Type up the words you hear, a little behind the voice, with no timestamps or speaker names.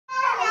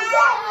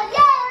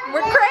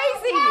We're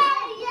crazy.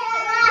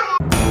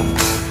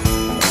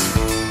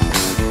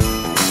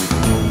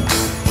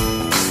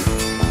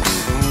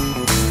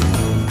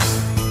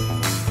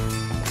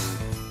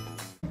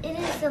 It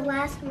is the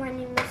last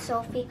morning with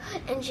Sophie,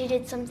 and she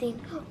did something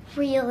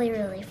really,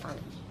 really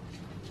funny.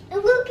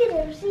 And look at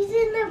her, she's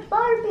in the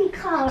Barbie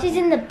car. She's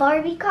in the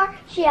Barbie car.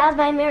 She has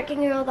my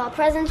American Girl doll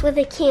presents with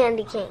a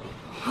candy cane.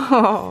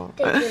 Oh.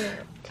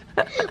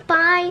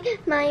 Buy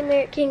my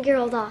American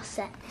Girl doll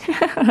set.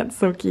 That's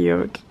so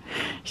cute.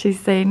 She's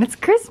saying, it's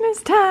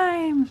Christmas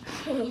time.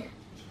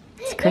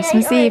 It's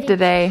Christmas Eve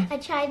today. I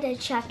tried to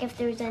check if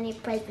there's any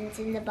presents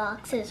in the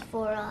boxes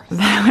for us.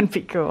 That would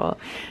be cool.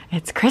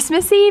 It's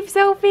Christmas Eve,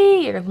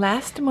 Sophie. Your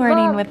last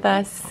morning Mom. with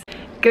us.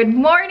 Good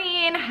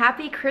morning.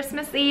 Happy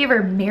Christmas Eve,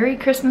 or Merry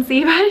Christmas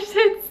Eve, I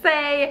should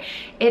say.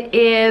 It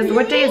is,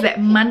 what day is it?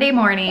 Monday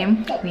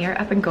morning. We are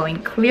up and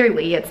going.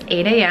 Clearly, it's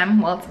 8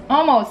 a.m. Well, it's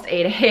almost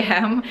 8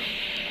 a.m.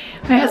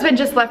 My husband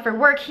just left for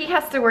work. He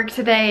has to work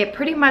today,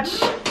 pretty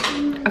much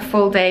a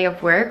full day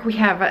of work. We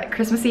have a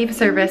Christmas Eve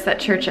service at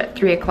church at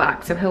 3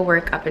 o'clock, so he'll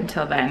work up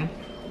until then.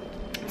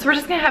 So we're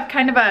just gonna have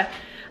kind of a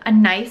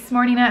nice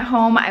morning at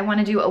home. I want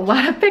to do a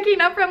lot of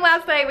picking up from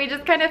last night. We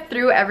just kind of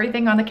threw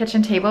everything on the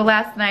kitchen table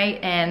last night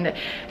and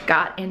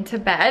got into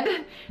bed.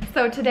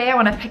 So today I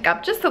want to pick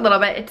up just a little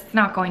bit. It's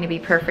not going to be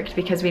perfect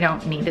because we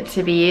don't need it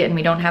to be, and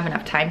we don't have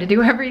enough time to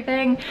do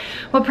everything.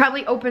 We'll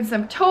probably open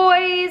some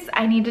toys.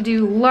 I need to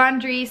do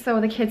laundry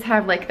so the kids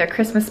have like their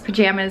Christmas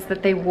pajamas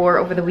that they wore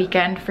over the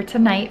weekend for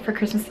tonight for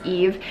Christmas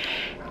Eve.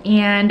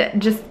 And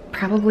just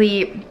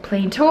probably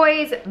playing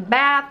toys,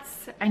 baths.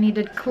 I need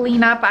to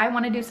clean up. I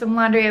want to do some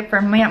laundry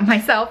for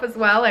myself as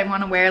well. I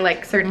want to wear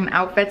like certain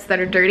outfits that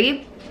are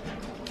dirty.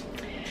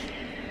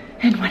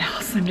 And what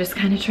else? I'm just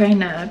kind of trying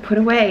to put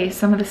away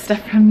some of the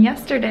stuff from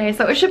yesterday.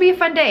 So it should be a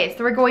fun day.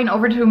 So we're going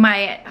over to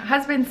my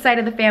husband's side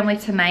of the family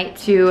tonight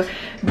to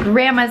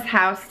Grandma's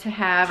house to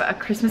have a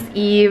Christmas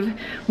Eve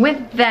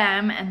with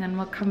them. And then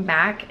we'll come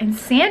back. And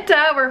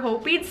Santa, we're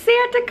hoping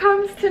Santa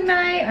comes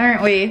tonight,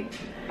 aren't we?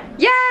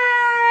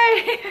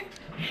 Yay!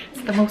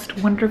 It's the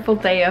most wonderful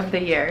day of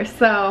the year.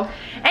 So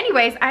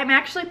anyways, I'm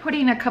actually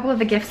putting a couple of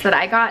the gifts that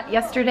I got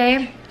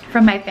yesterday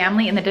from my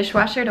family in the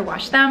dishwasher to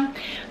wash them.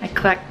 I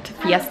collect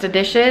Fiesta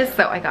dishes,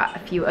 so I got a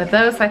few of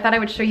those. So I thought I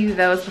would show you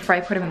those before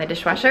I put them in the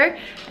dishwasher,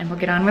 and we'll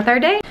get on with our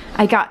day.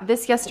 I got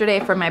this yesterday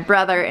from my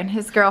brother and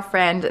his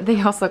girlfriend.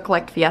 They also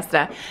collect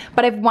Fiesta,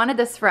 but I've wanted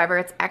this forever.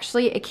 It's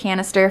actually a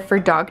canister for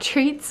dog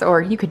treats,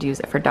 or you could use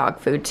it for dog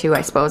food too,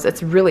 I suppose.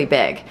 It's really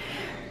big.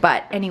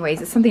 But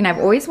anyways, it's something I've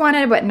always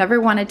wanted but never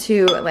wanted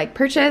to like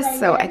purchase,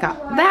 so I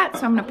got that.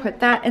 So I'm gonna put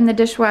that in the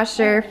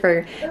dishwasher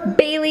for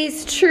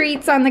Bailey's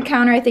treats on the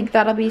counter. I think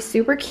that'll be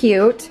super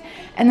cute.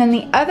 And then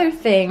the other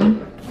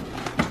thing,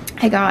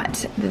 I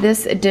got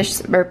this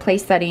dish or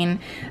place setting.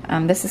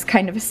 This is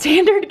kind of a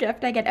standard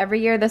gift I get every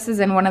year. This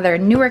is in one of their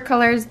newer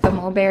colors, the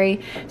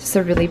mulberry. Just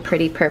a really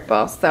pretty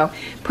purple. So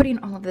putting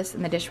all of this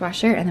in the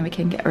dishwasher, and then we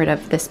can get rid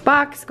of this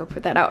box, go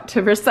put that out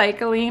to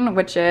recycling,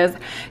 which is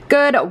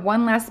good.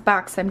 One less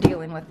box I'm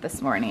dealing with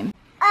this morning.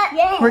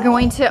 We're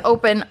going to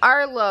open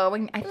Arlo,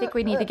 and I think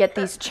we need to get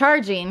these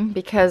charging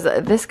because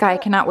this guy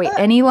cannot wait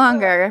any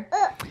longer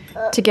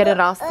to get it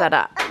all set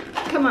up.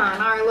 Come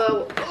on,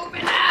 Arlo,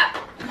 open up.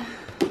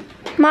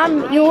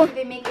 Mom, Why do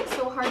they make it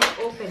so hard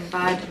to open,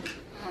 bud?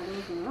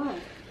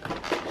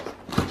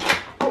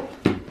 Oh,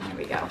 there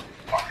we go.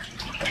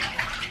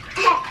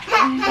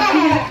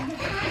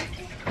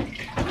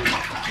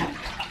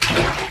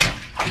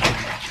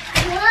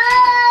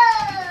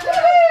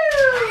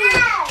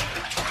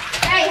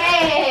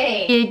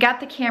 Hey! We got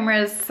the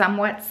cameras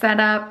somewhat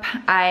set up.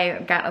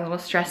 I got a little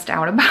stressed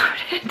out about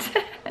it.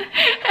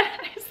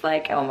 It's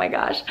like, oh my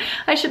gosh,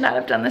 I should not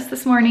have done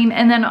this morning.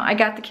 And then I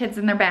got the kids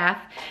in their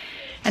bath.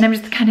 And I'm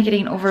just kind of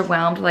getting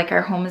overwhelmed. Like,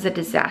 our home is a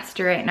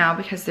disaster right now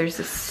because there's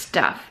this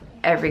stuff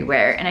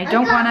everywhere. And I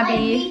don't want to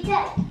be...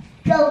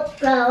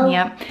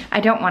 Yep. I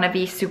don't want to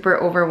be super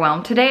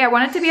overwhelmed today. I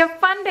want it to be a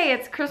fun day.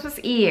 It's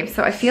Christmas Eve.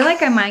 So I feel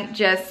like I might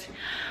just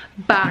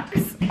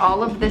box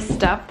all of this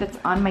stuff that's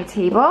on my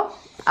table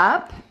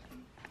up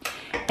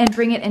and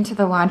bring it into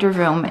the laundry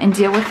room and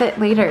deal with it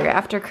later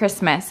after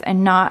Christmas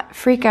and not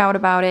freak out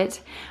about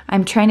it.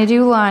 I'm trying to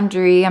do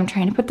laundry. I'm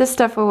trying to put this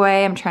stuff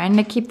away. I'm trying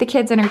to keep the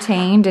kids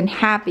entertained and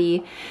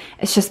happy.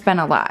 It's just been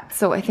a lot.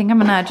 So I think I'm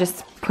gonna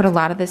just put a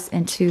lot of this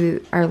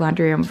into our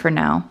laundry room for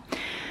now.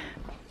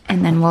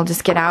 And then we'll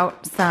just get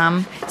out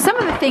some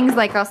of the things,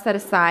 like I'll set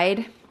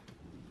aside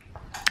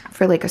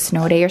for like a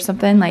snow day or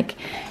something. Like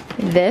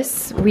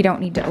this, we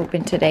don't need to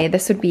open today.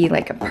 This would be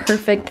like a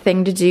perfect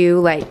thing to do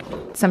like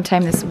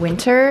sometime this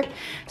winter.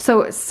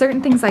 So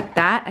certain things like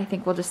that, I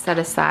think we'll just set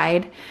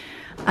aside.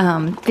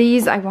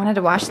 These, I wanted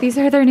to wash. These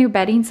are their new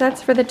bedding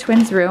sets for the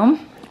twins'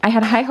 room. I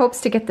had high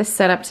hopes to get this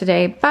set up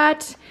today,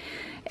 but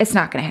it's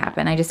not gonna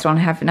happen. I just don't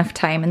have enough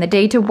time in the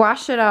day to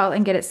wash it all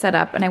and get it set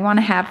up, and I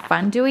wanna have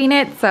fun doing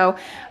it, so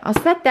I'll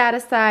set that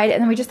aside.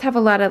 And then we just have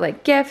a lot of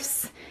like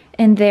gifts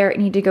in there I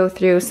need to go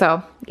through,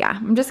 so yeah,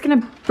 I'm just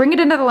gonna bring it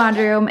into the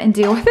laundry room and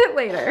deal with it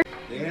later.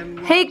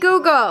 Hey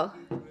Google,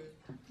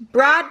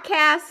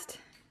 Broadcast.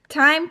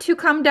 Time to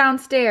come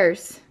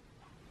downstairs.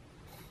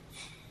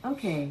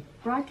 Okay,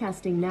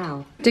 broadcasting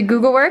now. Did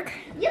Google work?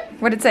 Yep.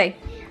 What did it say?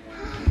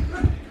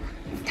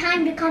 It's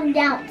time to come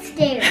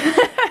downstairs.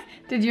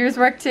 Did yours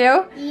work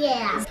too?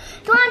 Yeah.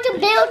 You want to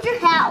build your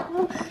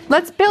house?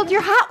 Let's build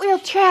your Hot Wheel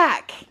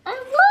track. I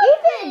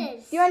love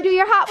this. You want to do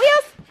your Hot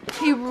Wheels?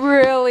 He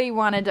really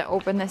wanted to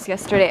open this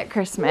yesterday at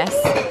Christmas.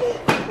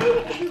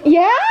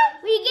 Yeah?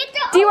 We get to.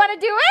 Do you want to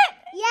do it?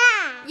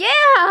 Yeah.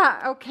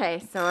 Yeah.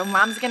 Okay, so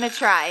Mom's gonna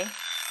try.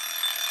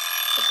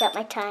 I got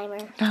my timer.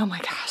 Oh my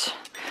gosh.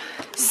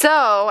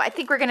 So I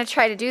think we're gonna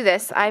try to do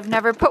this. I've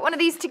never put one of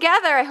these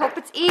together. I hope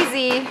it's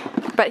easy.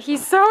 But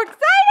he's so excited.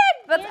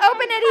 Let's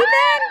open it,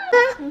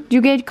 Ethan. Did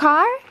you get a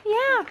car?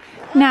 Yeah.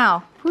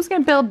 Now, who's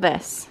gonna build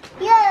this?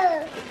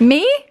 Yeah.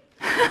 Me?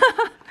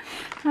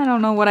 I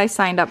don't know what I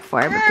signed up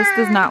for, but this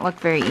does not look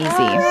very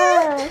easy.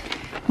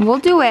 We'll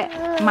do it.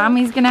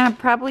 Mommy's gonna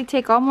probably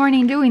take all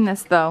morning doing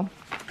this though.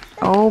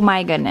 Oh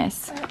my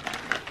goodness.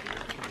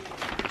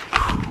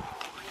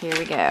 Here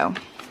we go.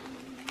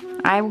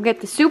 I will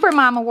get the Super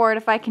Mom Award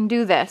if I can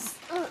do this.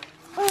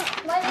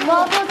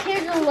 Mom, look,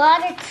 here's a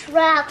lot of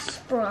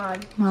tracks, Ron.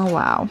 Oh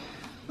wow.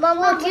 Mom,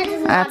 look,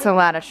 here's That's a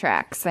lot of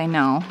tracks, I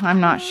know. I'm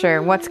not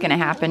sure what's gonna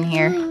happen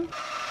here.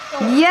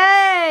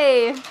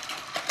 Yay!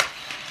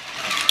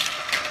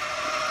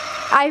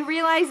 I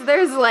realized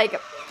there's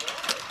like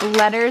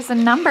letters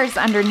and numbers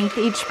underneath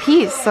each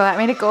piece, so that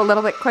made it go a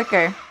little bit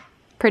quicker.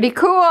 Pretty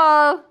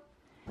cool.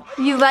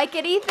 You like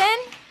it, Ethan?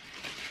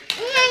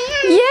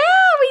 Yeah,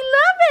 we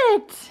love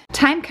it.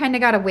 Time kind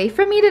of got away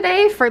from me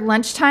today for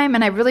lunchtime,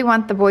 and I really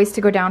want the boys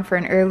to go down for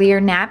an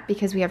earlier nap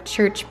because we have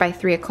church by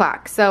 3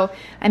 o'clock. So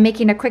I'm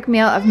making a quick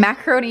meal of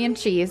macaroni and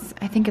cheese.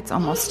 I think it's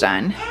almost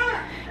done.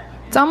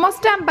 It's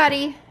almost done,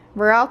 buddy.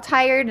 We're all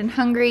tired and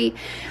hungry.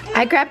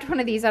 I grabbed one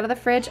of these out of the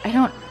fridge. I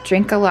don't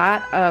drink a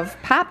lot of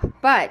pop,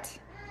 but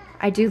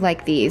I do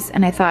like these.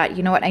 And I thought,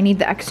 you know what, I need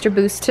the extra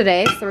boost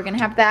today, so we're gonna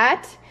have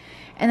that.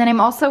 And then I'm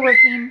also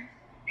working.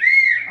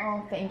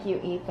 Oh, thank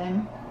you,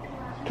 Ethan.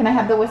 Can I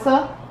have the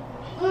whistle?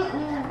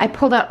 I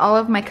pulled out all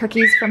of my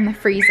cookies from the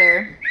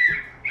freezer.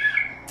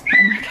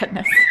 Oh my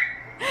goodness.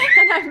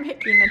 And I'm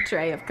making a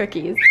tray of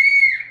cookies.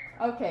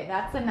 Okay,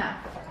 that's enough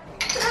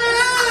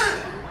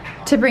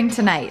to bring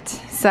tonight.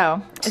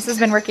 So this has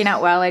been working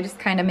out well. I just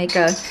kind of make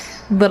a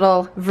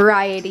little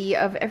variety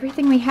of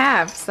everything we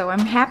have. So I'm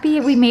happy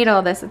we made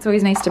all this. It's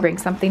always nice to bring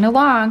something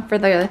along for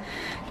the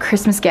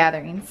Christmas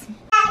gatherings.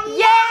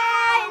 Yeah,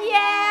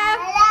 yeah.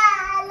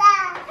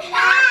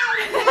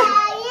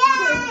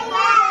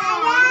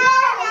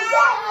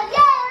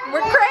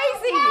 We're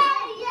crazy.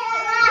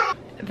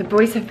 The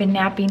boys have been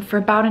napping for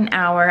about an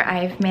hour.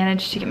 I've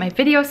managed to get my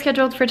video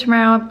scheduled for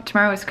tomorrow.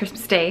 Tomorrow is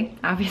Christmas Day,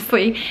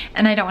 obviously,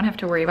 and I don't want to have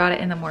to worry about it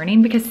in the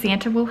morning because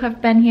Santa will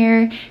have been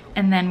here,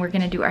 and then we're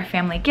gonna do our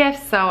family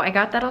gifts. So I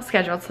got that all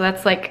scheduled, so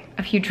that's like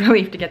a huge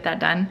relief to get that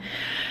done.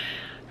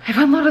 I've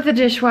unloaded the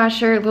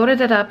dishwasher, loaded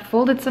it up,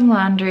 folded some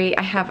laundry.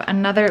 I have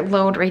another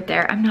load right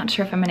there. I'm not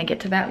sure if I'm gonna get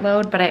to that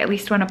load, but I at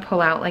least wanna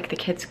pull out like the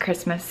kids'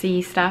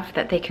 Christmassy stuff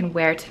that they can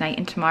wear tonight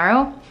and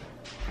tomorrow.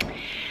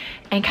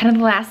 And kind of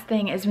the last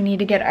thing is we need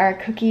to get our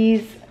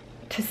cookies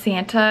to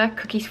Santa,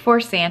 cookies for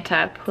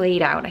Santa,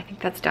 played out. I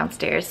think that's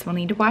downstairs, so we'll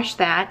need to wash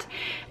that.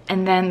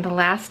 And then the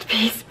last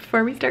piece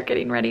before we start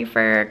getting ready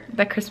for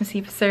the Christmas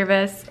Eve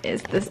service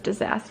is this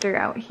disaster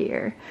out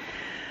here.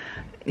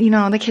 You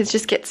know, the kids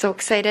just get so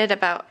excited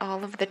about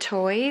all of the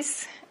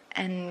toys,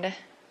 and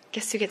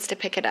guess who gets to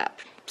pick it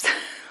up? So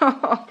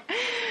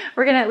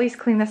we're gonna at least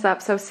clean this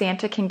up so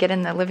Santa can get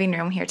in the living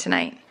room here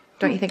tonight.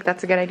 Don't you think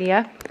that's a good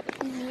idea?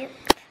 Yep.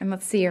 And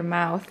let's see your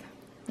mouth.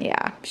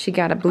 Yeah, she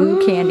got a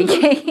blue candy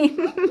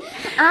cane.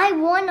 I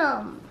won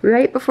them.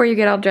 Right before you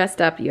get all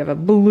dressed up, you have a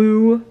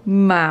blue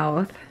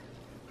mouth.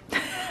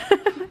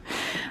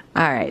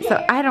 All right,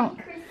 so I don't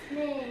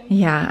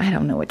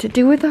know what to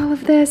do with all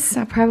of this.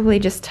 I'll probably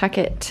just tuck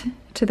it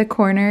to the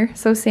corner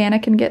so Santa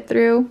can get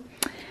through.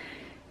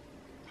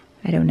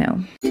 I don't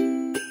know.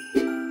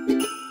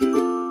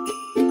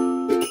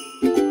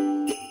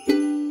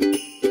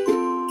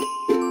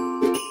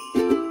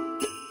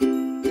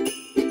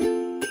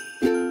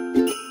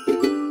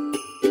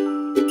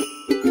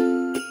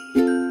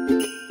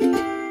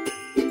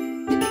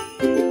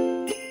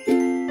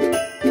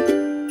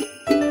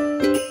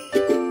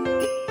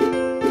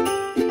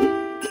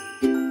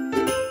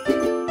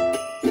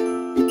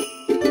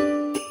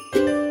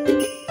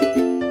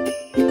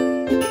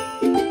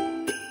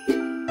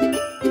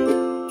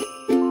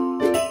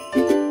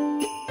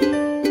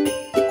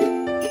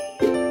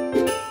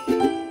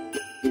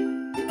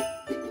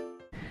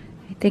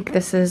 I think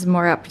this is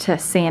more up to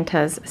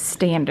Santa's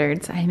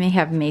standards. I may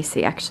have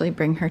Macy actually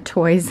bring her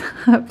toys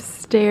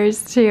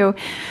upstairs too.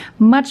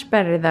 Much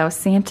better though.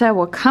 Santa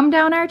will come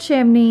down our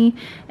chimney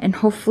and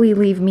hopefully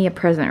leave me a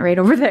present right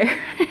over there.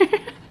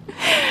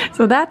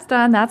 So that's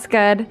done, that's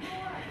good.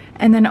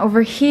 And then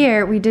over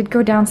here, we did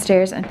go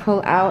downstairs and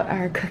pull out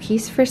our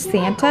cookies for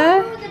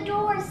Santa. Go through the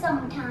door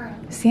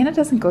sometimes. Santa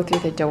doesn't go through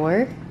the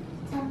door.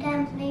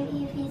 Sometimes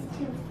maybe if he's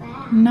too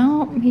fast.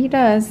 No, he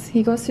does.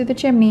 He goes through the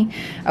chimney.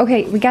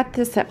 Okay, we got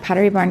this at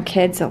Pottery Barn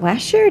Kids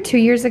last year or 2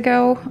 years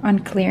ago on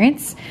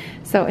clearance.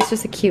 So it's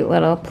just a cute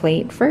little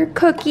plate for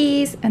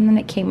cookies, and then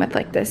it came with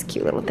like this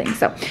cute little thing.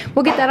 So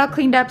we'll get that all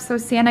cleaned up so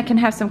Santa can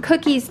have some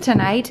cookies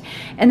tonight.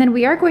 And then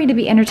we are going to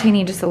be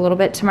entertaining just a little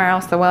bit tomorrow.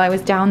 So while I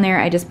was down there,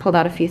 I just pulled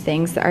out a few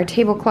things. Our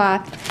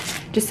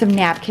tablecloth, just some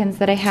napkins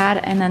that I had,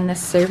 and then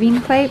this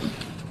serving plate.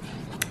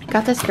 I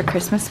got this for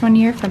Christmas one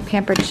year from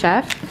Pampered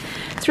Chef.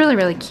 It's really,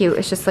 really cute.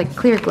 It's just like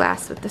clear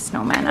glass with the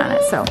snowman on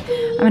it. So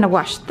I'm gonna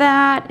wash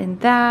that, and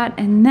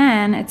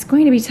then it's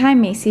going to be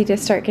time, Macy, to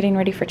start getting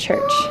ready for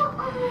church.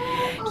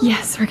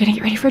 Yes, we're gonna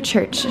get ready for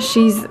church.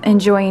 She's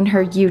enjoying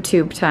her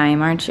YouTube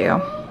time, aren't you?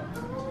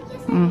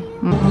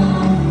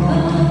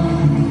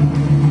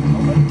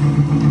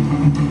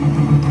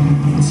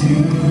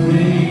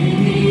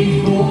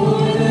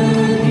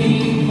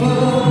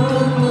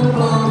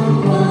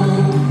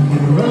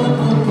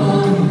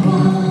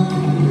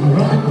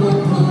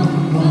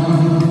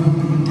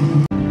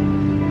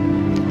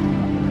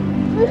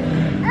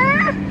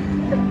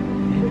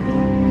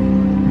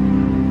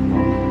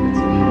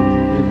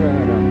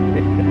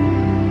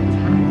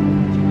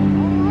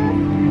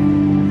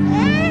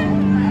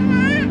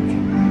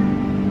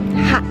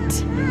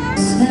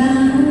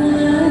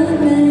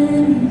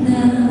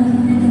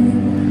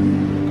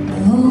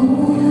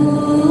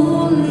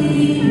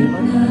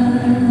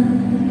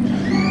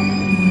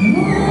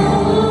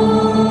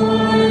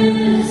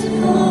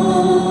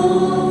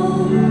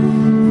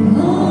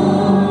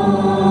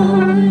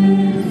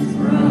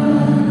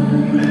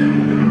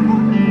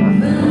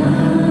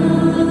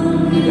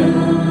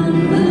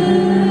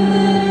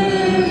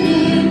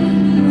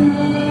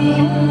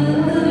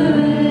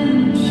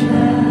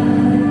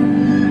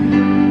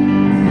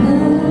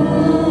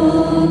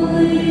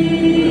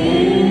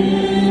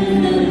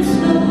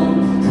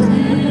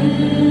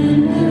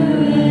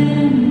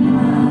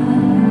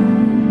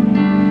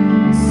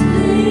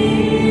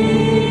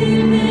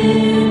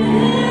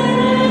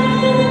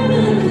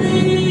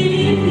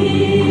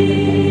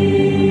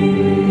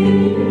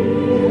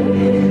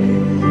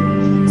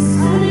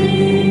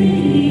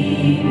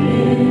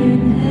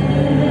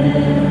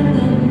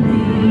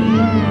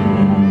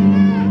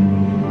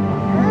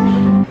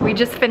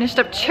 Just finished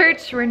up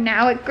church. We're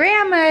now at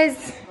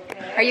Grandma's.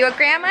 Are you at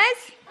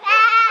Grandma's?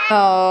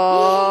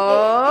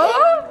 Oh.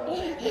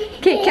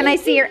 Okay, can I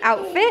see your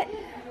outfit?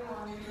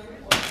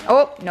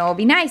 Oh, no,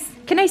 be nice.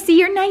 Can I see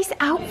your nice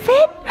outfit?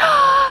 Look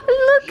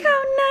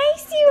how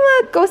nice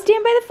you look. Go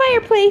stand by the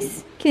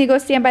fireplace. Can you go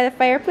stand by the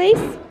fireplace?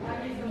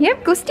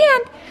 Yep, go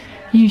stand.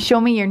 You show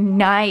me your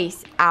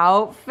nice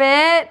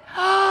outfit.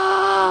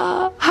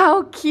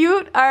 How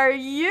cute are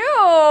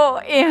you,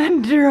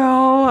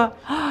 Andrew?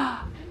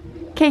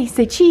 Okay,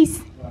 say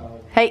cheese.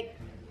 Hey.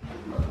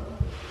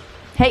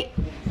 Hey.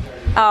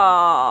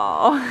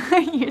 Oh,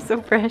 you're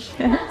so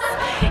precious.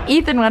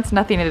 Ethan wants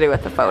nothing to do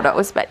with the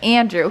photos, but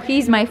Andrew,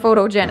 he's my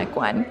photogenic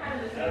one.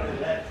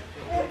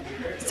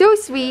 So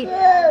sweet.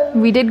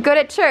 We did good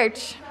at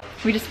church.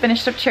 We just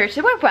finished up church.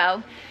 It went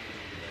well.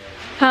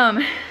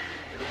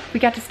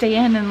 We got to stay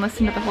in and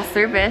listen to the whole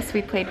service.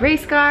 We played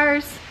race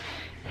cars,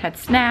 had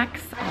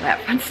snacks, all that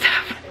fun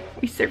stuff.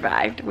 We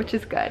survived, which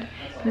is good.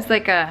 It was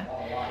like a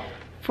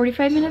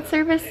 45-minute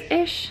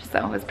service-ish,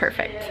 so it was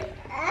perfect.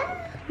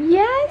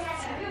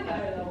 Yes?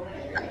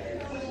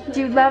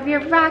 Do you love your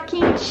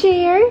rocking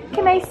chair?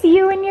 Can I see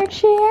you in your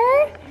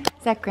chair?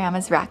 Is that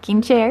Grandma's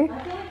rocking chair?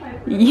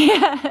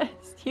 Yes,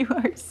 you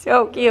are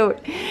so cute.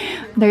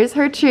 There's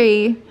her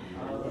tree.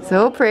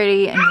 So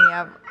pretty, and we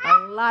have a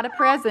lot of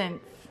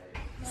presents.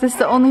 Is this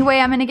the only way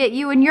I'm gonna get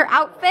you in your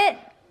outfit?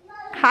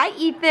 Hi,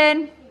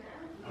 Ethan.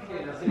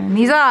 And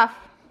he's off.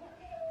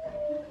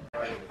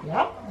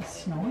 Yep,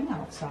 it's snowing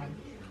outside.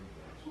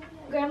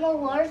 Grandma,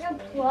 where's the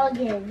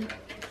plug-in?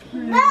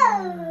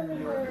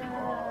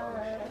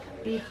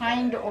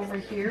 Behind over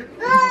here.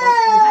 Behind the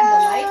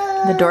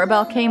light. The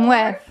doorbell came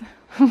with.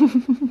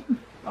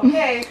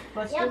 Okay,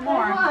 let's do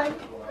more.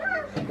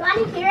 You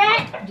want to hear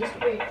it? Just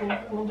wait,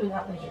 we'll do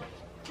that later.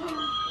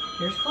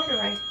 Here's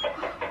Corduroy.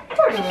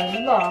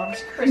 Corduroy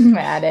loves Christmas.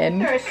 Madden.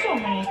 There are so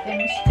many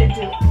things to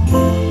do.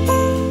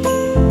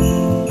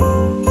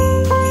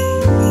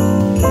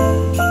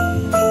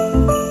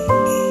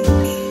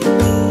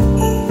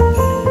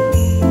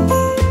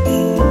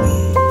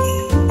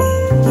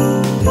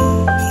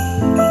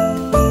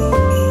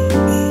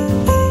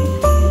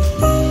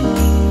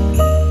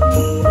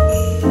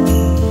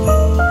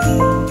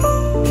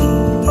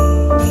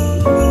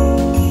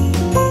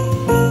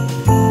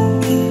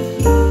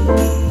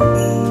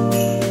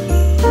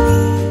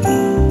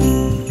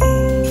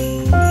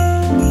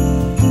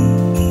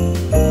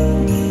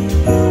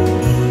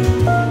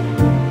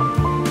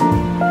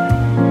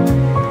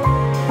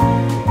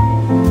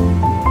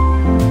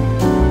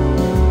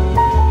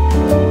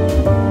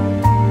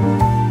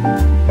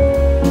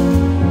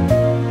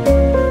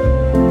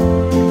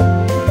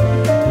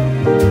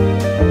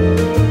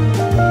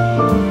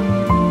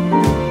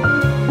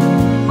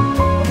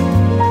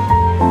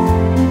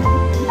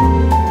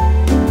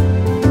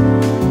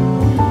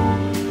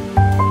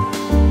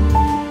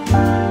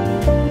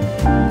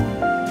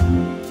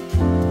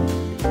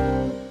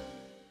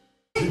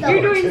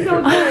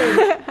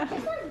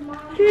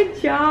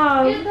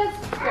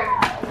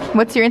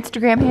 What's your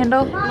Instagram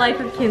handle? Life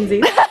of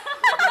Kinsey.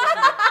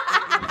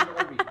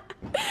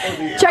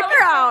 Check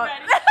her out.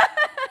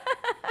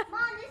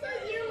 Mom, this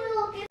is your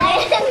little gift.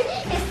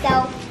 So,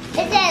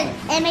 it says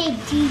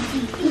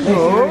M-A-D-D-E.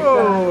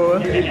 Oh.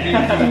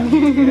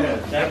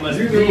 That must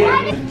be.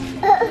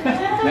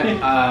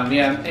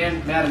 Yeah,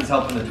 and Madden's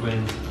helping the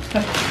twins.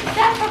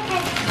 That's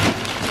okay.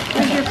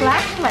 Where's your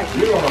flashlight?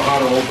 You don't know how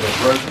to open a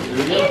present, do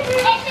you?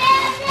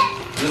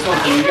 This one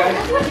for you guys?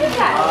 What is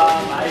that?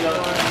 I don't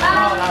know.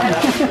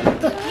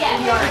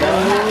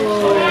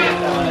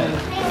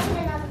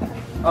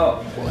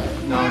 Oh,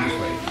 no, just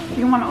wait.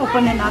 You want to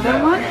open another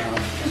one?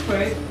 Just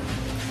wait.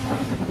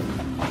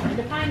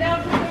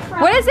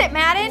 What is it,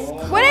 Madden?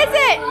 What is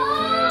it?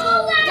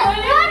 Oh,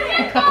 that's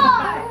a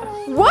car.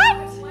 What?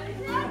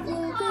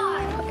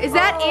 Is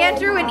that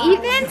Andrew and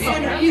Ethan?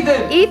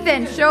 Ethan!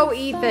 Ethan, show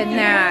Ethan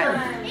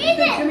that.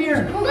 Ethan, Come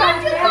here. go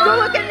Go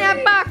look in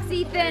that box,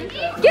 Ethan.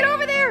 Get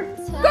over there.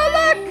 Go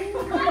look.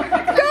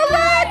 Go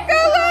look. Go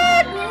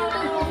look.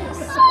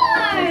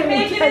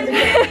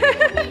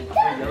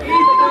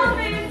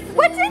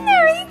 What's in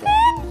there,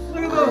 Ethan?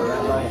 Look at those.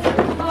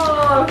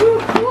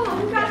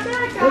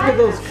 Look at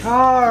those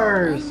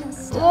cars.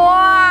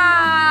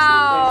 Wow.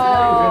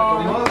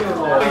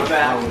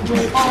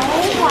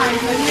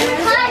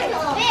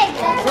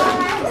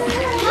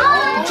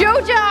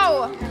 Jojo.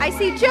 I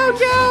see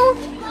Jojo.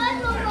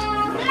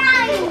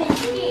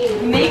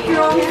 Make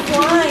your own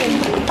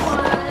slime.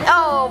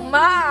 Oh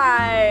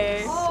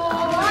my.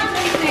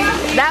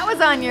 That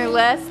was on your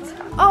list.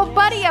 Oh,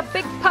 buddy, a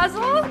big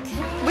puzzle?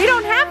 We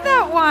don't have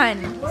that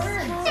one.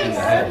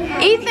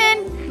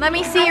 Ethan, let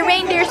me see your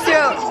reindeer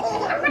suit.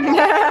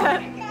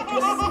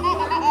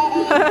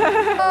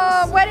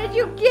 Oh, what did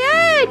you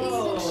get?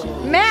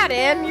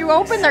 Madden, you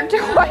opened their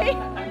toy.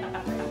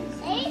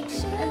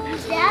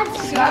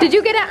 Did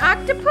you get an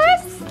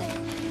octopus?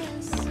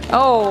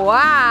 Oh,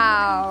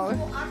 wow.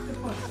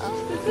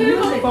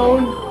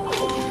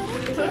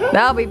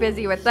 They'll be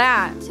busy with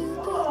that.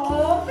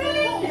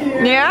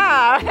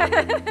 Yeah.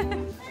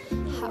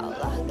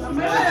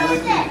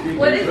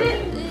 What is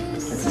it?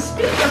 It's a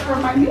speaker for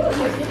my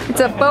music.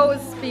 It's a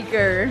Bose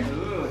speaker.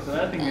 Ooh, so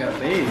that thing got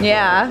big.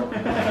 Yeah.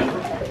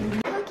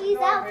 Cookies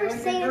out for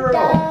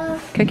Santa.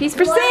 Cookies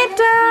for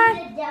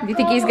Santa. Do you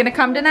think he's gonna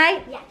come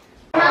tonight? Yeah.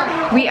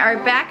 We are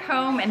back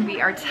home and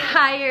we are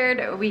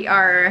tired. We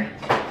are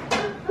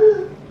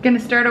gonna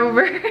start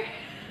over.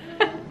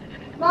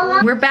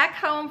 Mama. We're back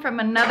home from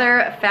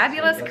another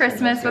fabulous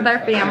Christmas with our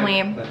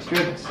family. That's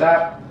good.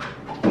 Stop.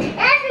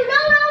 Andrew,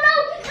 no.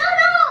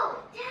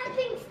 Dad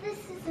thinks this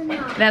is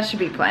enough. That should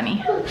be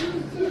plenty.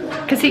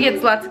 Cause he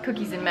gets lots of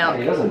cookies and He milk.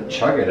 doesn't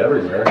chug it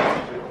everywhere.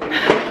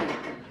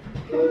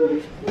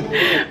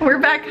 We're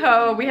back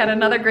home. We had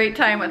another great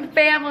time with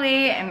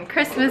family and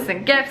Christmas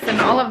and gifts and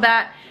all of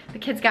that. The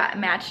kids got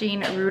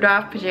matching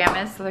Rudolph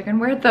pajamas, so they're gonna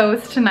wear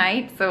those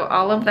tonight. So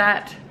all of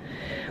that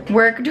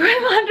work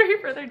doing laundry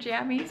for their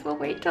jammies will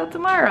wait till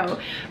tomorrow.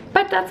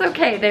 But that's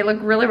okay. They look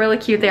really, really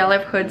cute. They all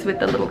have hoods with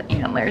the little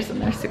antlers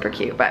and they're super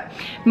cute. But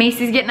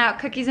Macy's getting out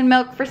cookies and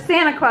milk for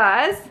Santa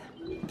Claus.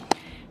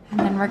 And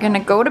then we're gonna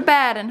go to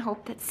bed and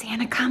hope that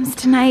Santa comes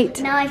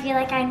tonight. Now I feel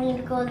like I need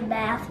to go to the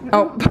bathroom.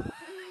 Oh.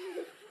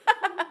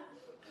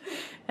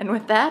 And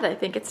with that, I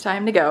think it's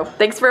time to go.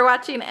 Thanks for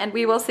watching, and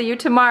we will see you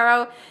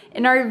tomorrow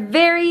in our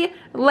very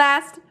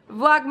last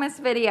Vlogmas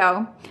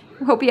video.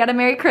 Hope you had a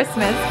Merry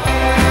Christmas.